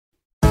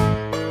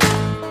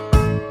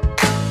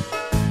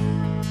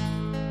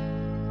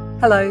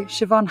Hello,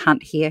 Siobhan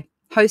Hunt here,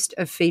 host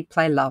of Feed,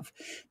 Play, Love,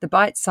 the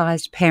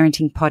bite-sized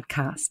parenting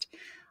podcast.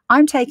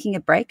 I'm taking a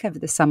break over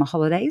the summer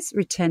holidays,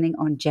 returning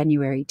on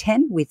January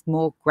 10 with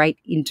more great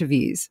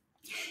interviews.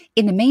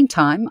 In the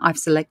meantime, I've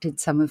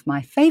selected some of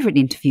my favourite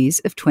interviews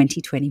of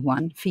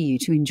 2021 for you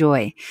to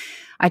enjoy.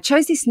 I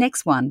chose this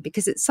next one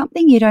because it's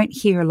something you don't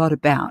hear a lot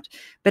about,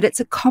 but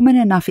it's a common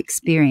enough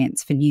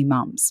experience for new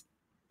mums.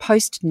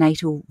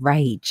 Postnatal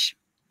rage.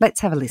 Let's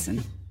have a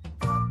listen.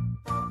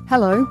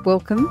 Hello,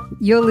 welcome.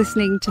 You're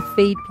listening to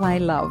Feed, Play,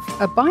 Love,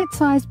 a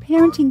bite-sized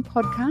parenting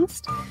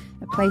podcast,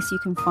 a place you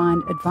can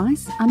find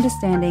advice,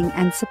 understanding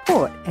and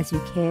support as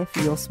you care for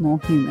your small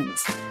humans.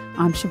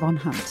 I'm Siobhan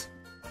Hunt.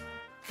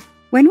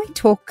 When we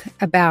talk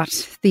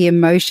about the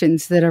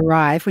emotions that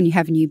arrive when you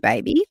have a new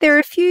baby, there are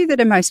a few that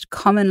are most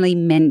commonly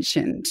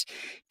mentioned: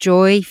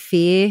 joy,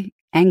 fear,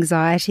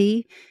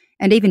 anxiety,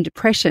 and even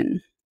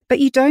depression. But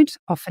you don't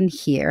often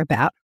hear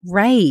about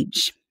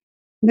rage.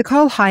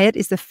 Nicole Hyatt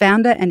is the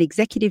founder and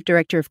executive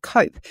director of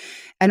COPE,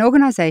 an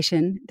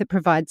organisation that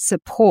provides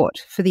support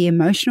for the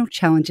emotional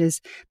challenges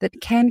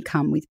that can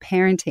come with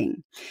parenting.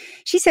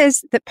 She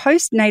says that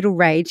postnatal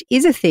rage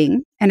is a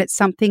thing and it's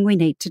something we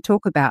need to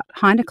talk about.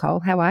 Hi, Nicole.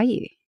 How are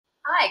you?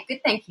 Hi,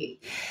 good, thank you.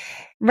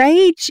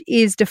 Rage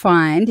is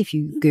defined, if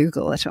you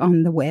Google it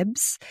on the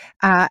webs,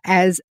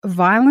 as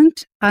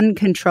violent,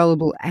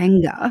 uncontrollable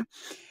anger.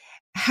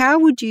 How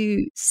would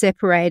you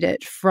separate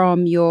it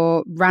from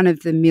your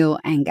run-of-the-mill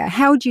anger?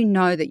 How would you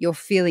know that you're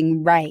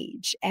feeling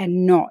rage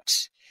and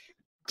not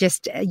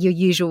just your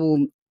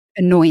usual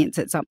annoyance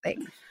at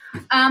something?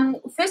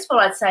 First of all,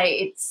 I'd say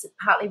it's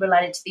partly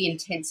related to the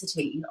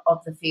intensity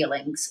of the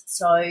feelings.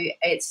 So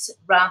it's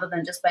rather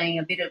than just being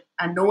a bit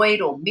annoyed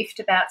or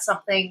miffed about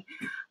something,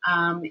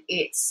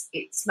 it's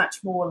much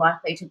more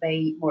likely to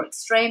be more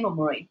extreme or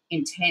more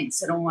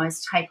intense and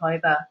almost take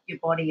over your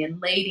body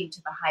and leading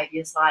to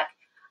behaviours like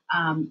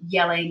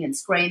yelling and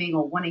screaming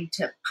or wanting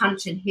to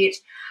punch and hit,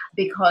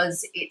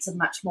 because it's a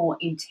much more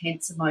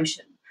intense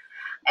emotion.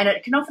 And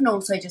it can often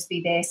also just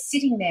be there,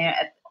 sitting there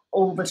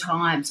all the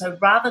time. So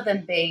rather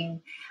than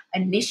being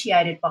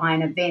initiated by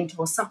an event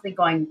or something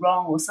going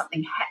wrong or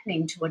something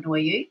happening to annoy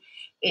you,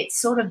 it's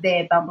sort of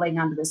there bubbling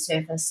under the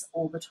surface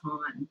all the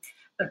time.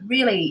 But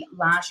really,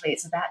 largely,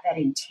 it's about that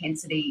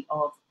intensity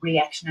of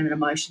reaction and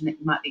emotion that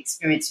you might be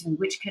experiencing,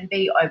 which can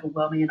be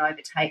overwhelming and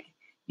overtake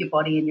your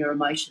body and your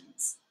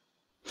emotions.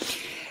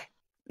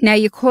 Now,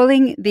 you're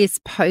calling this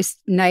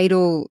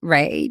postnatal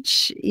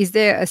rage. Is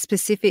there a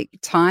specific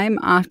time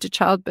after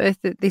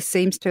childbirth that this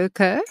seems to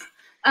occur?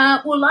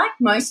 Well, like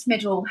most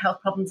mental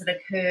health problems that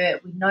occur,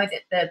 we know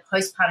that the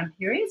postpartum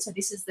period, so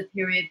this is the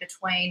period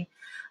between,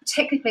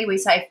 technically we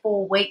say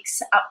 4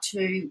 weeks up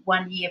to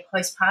 1 year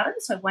postpartum,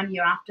 so 1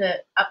 year after,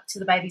 up to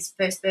the baby's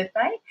first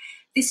birthday.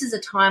 This is a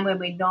time when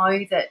we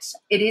know that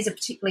it is a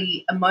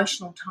particularly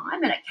emotional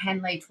time and it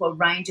can lead to a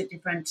range of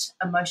different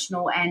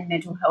emotional and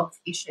mental health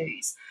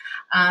issues.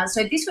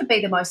 So this would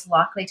be the most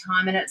likely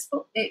time, and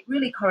it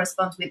really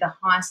corresponds with the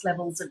highest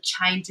levels of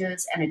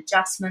changes and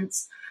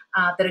adjustments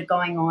that are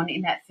going on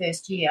in that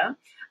first year.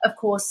 Of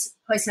course,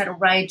 postnatal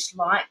rage,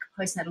 like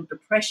postnatal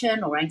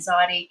depression or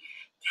anxiety,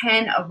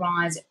 can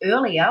arise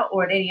earlier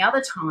or at any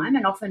other time,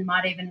 and often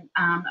might even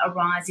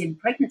arise in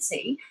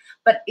pregnancy,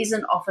 but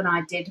isn't often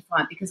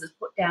identified because it's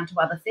put down to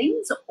other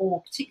things,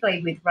 or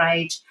particularly with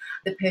rage,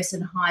 the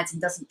person hides and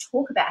doesn't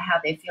talk about how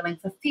they're feeling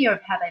for fear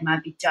of how they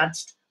might be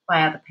judged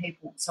by other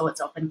people, so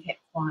it's often kept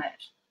quiet.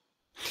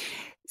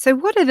 So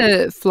what are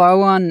the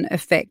flow-on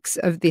effects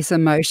of this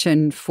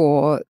emotion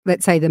for,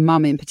 let's say, the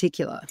mum in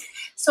particular?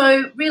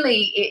 So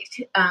really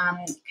it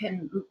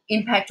can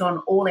impact on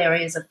all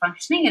areas of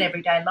functioning in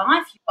everyday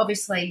life.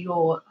 Obviously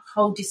your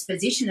whole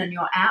disposition and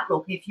your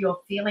outlook, if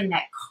you're feeling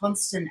that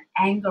constant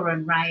anger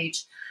and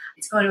rage,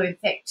 it's going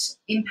to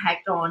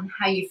impact on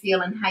how you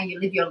feel and how you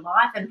live your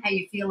life and how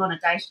you feel on a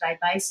day-to-day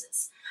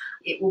basis.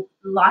 It will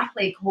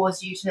likely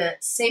cause you to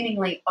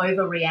seemingly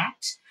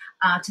overreact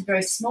to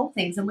very small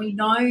things. And we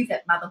know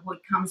that motherhood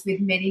comes with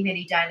many,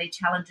 many daily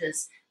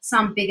challenges,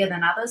 some bigger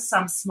than others,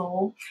 some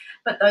small.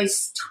 But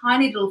those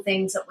tiny little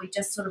things that we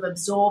just sort of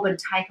absorb and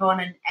take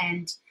on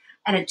and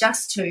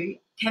adjust to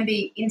can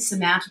be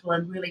insurmountable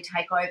and really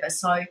take over.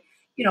 So,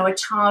 you know, a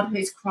child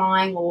who's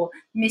crying or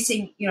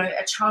missing, you know,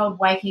 a child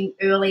waking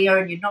earlier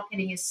and you're not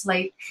getting your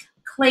sleep,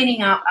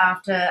 cleaning up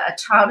after a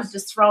child has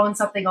just thrown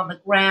something on the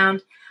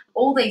ground.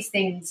 All these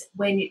things,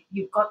 when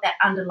you've got that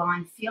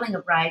underlying feeling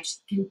of rage,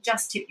 can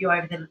just tip you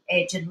over the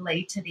edge and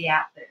lead to the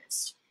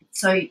outburst.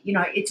 So, you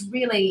know, it's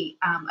really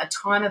a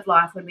time of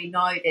life when we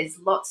know there's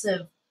lots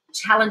of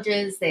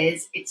challenges.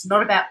 It's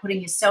not about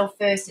putting yourself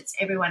first, it's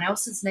everyone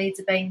else's needs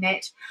are being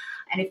met.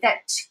 And if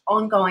that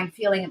ongoing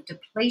feeling of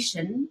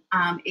depletion,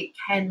 it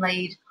can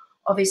lead,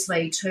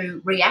 obviously,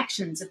 to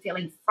reactions of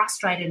feeling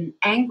frustrated and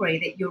angry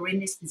that you're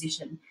in this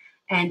position,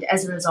 and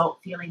as a result,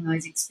 feeling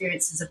those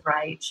experiences of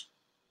rage.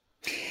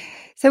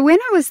 So when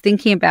I was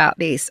thinking about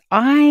this,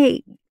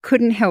 I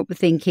couldn't help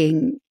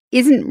thinking,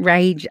 isn't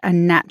rage a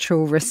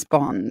natural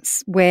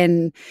response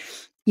when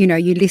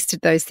you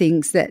listed those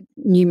things that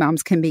new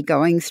mums can be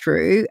going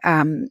through,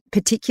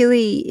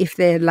 particularly if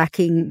they're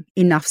lacking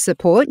enough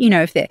support,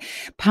 if their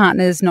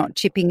partner's not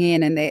chipping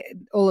in and they're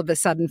all of a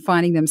sudden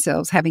finding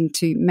themselves having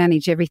to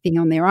manage everything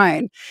on their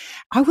own.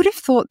 I would have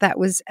thought that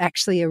was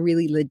actually a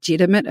really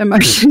legitimate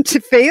emotion to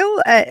feel.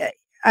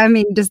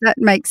 Does that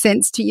make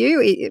sense to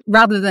you?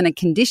 Rather than a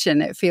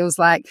condition, it feels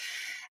like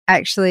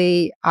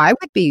actually I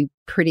would be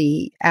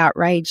pretty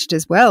outraged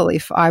as well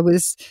if I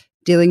was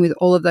dealing with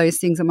all of those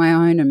things on my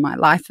own and my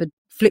life had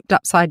flipped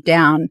upside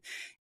down.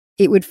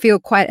 It would feel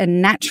quite a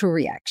natural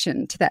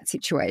reaction to that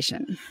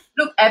situation.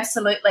 Look,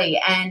 absolutely.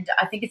 And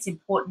I think it's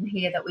important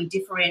here that we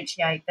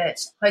differentiate that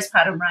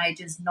postpartum rage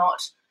is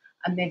not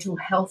a mental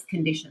health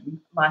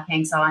condition like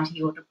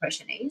anxiety or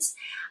depression is.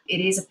 It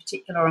is a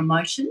particular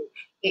emotion.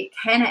 It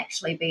can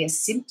actually be a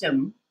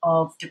symptom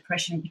of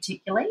depression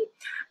particularly,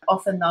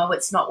 often though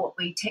it's not what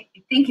we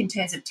think in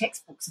terms of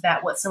textbooks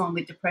about what someone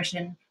with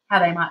depression, how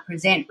they might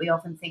present. We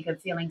often think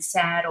of feeling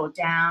sad or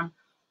down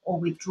or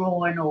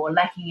withdrawn or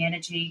lacking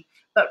energy,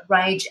 but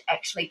rage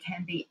actually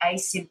can be a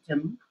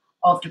symptom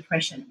of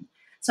depression.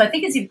 So I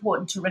think it's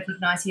important to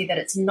recognise here that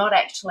it's not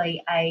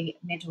actually a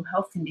mental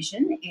health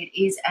condition. It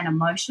is an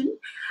emotion.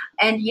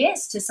 And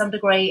yes, to some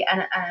degree,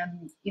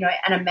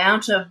 an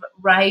amount of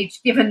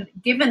rage, given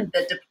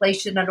the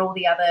depletion and all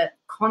the other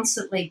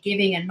constantly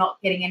giving and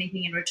not getting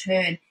anything in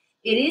return,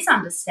 it is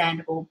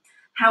understandable.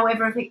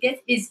 However, if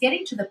it is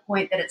getting to the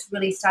point that it's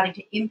really starting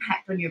to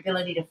impact on your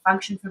ability to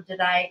function from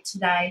today,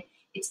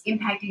 it's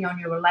impacting on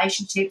your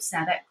relationships.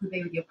 Now, that could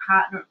be with your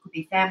partner, it could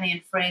be family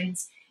and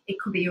friends, it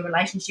could be your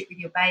relationship with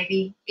your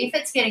baby. If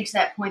it's getting to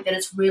that point that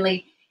it's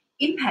really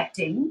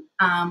impacting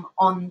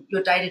on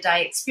your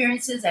day-to-day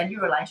experiences and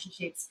your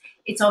relationships,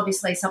 it's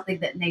obviously something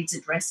that needs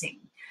addressing.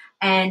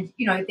 And,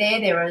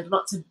 there are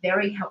lots of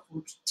very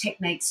helpful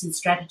techniques and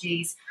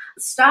strategies,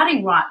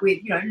 starting right with,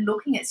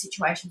 looking at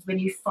situations when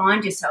you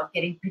find yourself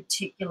getting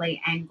particularly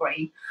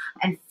angry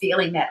and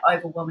feeling that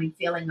overwhelming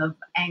feeling of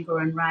anger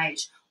and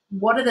rage.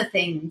 What are the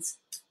things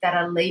that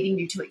are leading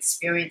you to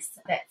experience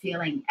that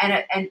feeling?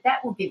 And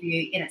that will give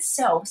you in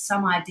itself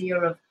some idea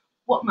of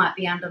what might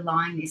be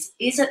underlying this.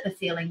 Is it the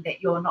feeling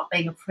that you're not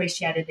being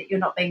appreciated, that you're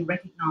not being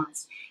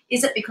recognised?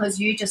 Is it because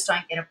you just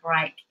don't get a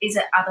break? Is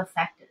it other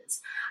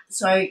factors?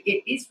 So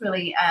it is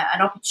really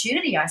an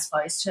opportunity, I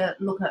suppose, to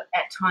look at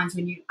times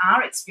when you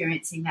are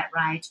experiencing that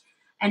rage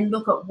and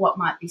look at what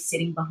might be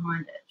sitting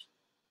behind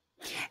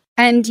it.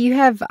 And you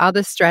have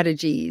other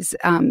strategies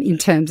in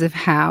terms of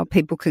how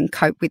people can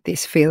cope with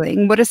this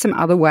feeling. What are some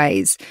other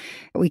ways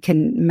we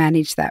can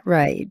manage that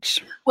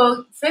rage?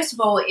 Well, first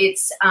of all,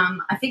 it's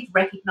I think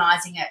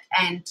recognising it,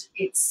 and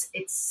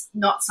it's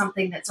not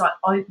something that's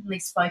openly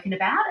spoken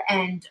about,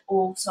 and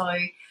also,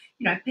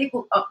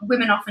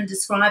 women often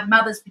describe,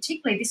 mothers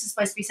particularly, this is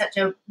supposed to be such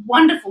a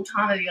wonderful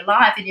time of your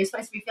life and you're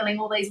supposed to be feeling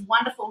all these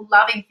wonderful,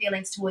 loving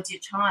feelings towards your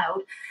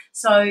child.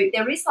 So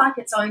there is like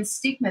its own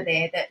stigma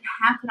there that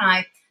how can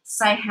I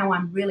say how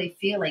I'm really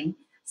feeling?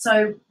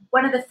 So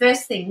one of the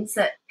first things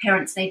that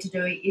parents need to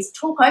do is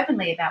talk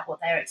openly about what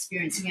they're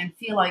experiencing and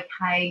feel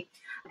okay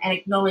and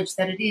acknowledge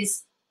that it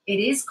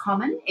is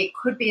common. It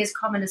could be as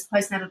common as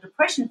postnatal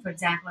depression, for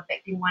example,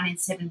 affecting 1 in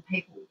 7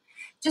 people.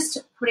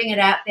 Just putting it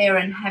out there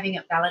and having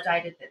it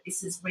validated that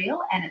this is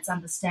real and it's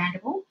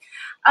understandable.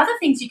 Other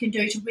things you can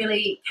do to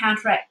really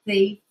counteract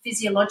the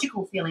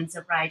physiological feelings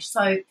of rage.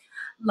 So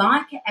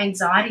like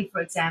anxiety, for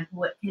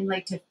example, it can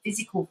lead to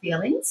physical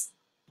feelings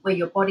where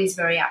your body's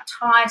very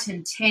uptight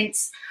and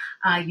tense,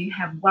 you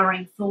have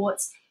worrying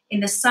thoughts. In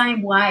the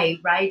same way,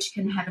 rage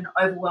can have an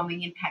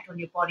overwhelming impact on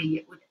your body.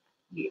 It would,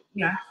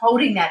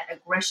 holding that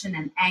aggression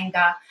and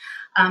anger.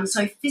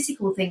 So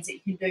physical things that you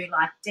can do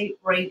like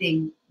deep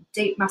breathing,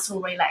 deep muscle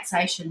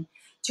relaxation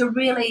to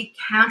really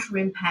counter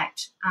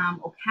impact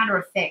or counter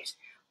effect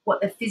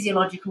what the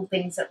physiological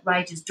things that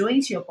rage is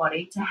doing to your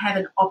body to have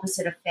an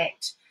opposite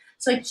effect.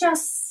 So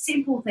just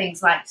simple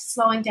things like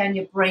slowing down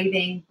your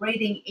breathing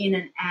in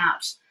and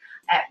out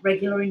at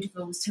regular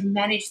intervals to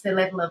manage the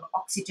level of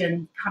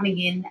oxygen coming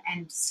in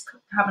and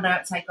carbon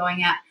dioxide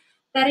going out.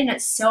 That in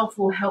itself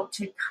will help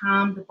to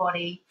calm the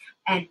body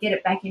and get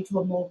it back into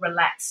a more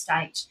relaxed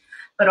state.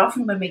 But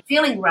often when we're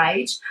feeling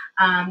rage,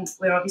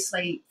 we're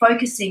obviously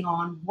focusing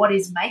on what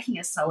is making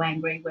us so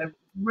angry. We're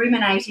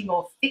ruminating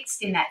or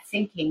fixed in that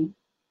thinking.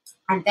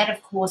 And that,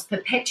 of course,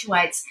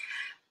 perpetuates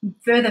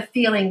further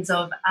feelings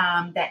of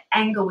that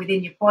anger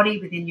within your body,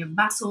 within your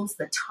muscles,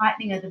 the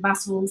tightening of the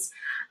muscles,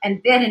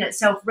 and then in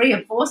itself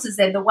reinforces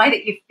then the way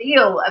that you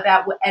feel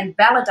about and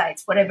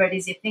validates whatever it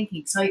is you're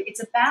thinking. So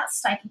it's about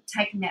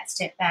taking that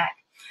step back,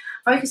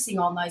 focusing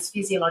on those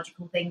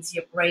physiological things,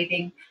 your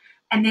breathing,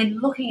 and then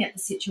looking at the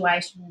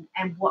situation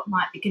and what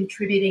might be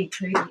contributing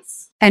to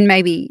this. And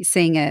maybe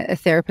seeing a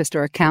therapist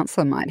or a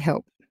counsellor might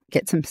help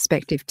get some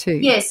perspective too.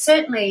 Yes,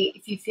 certainly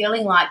if you're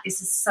feeling like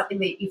this is something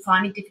that you're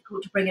finding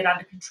difficult to bring it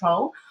under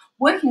control,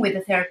 working with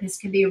a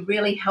therapist can be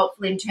really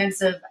helpful in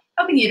terms of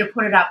helping you to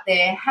put it up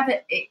there, have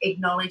it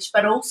acknowledged,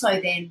 but also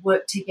then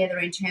work together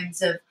in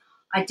terms of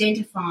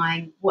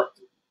identifying what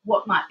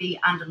what might be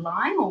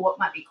underlying or what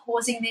might be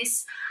causing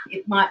this.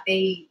 It might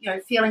be,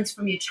 feelings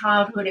from your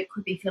childhood. It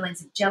could be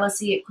feelings of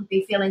jealousy. It could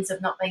be feelings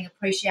of not being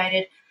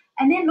appreciated.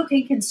 And then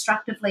looking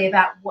constructively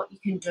about what you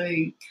can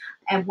do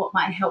and what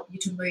might help you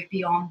to move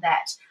beyond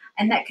that.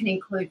 And that can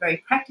include very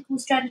practical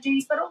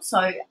strategies, but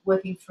also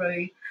working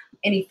through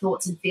any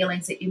thoughts and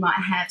feelings that you might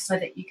have so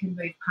that you can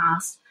move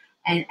past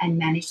and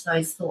manage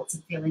those thoughts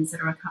and feelings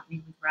that are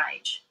accompanied with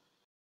rage.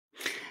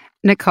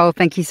 Nicole,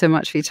 thank you so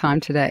much for your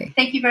time today.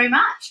 Thank you very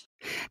much.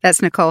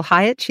 That's Nicole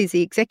Hyatt. She's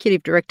the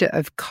Executive Director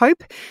of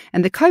COPE,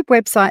 and the COPE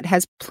website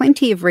has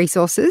plenty of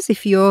resources.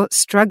 If you're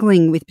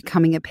struggling with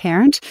becoming a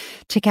parent,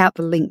 check out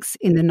the links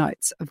in the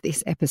notes of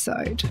this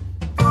episode.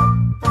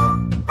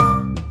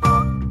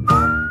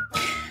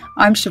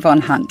 I'm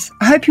Siobhan Hunt.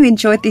 I hope you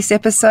enjoyed this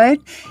episode.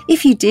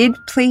 If you did,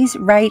 please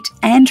rate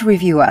and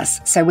review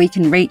us so we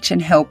can reach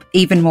and help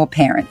even more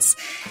parents.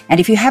 And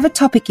if you have a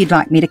topic you'd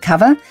like me to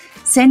cover,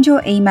 send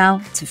your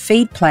email to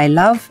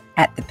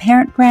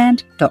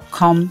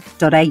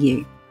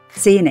feedplaylove@theparentbrand.com.au.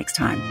 See you next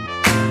time.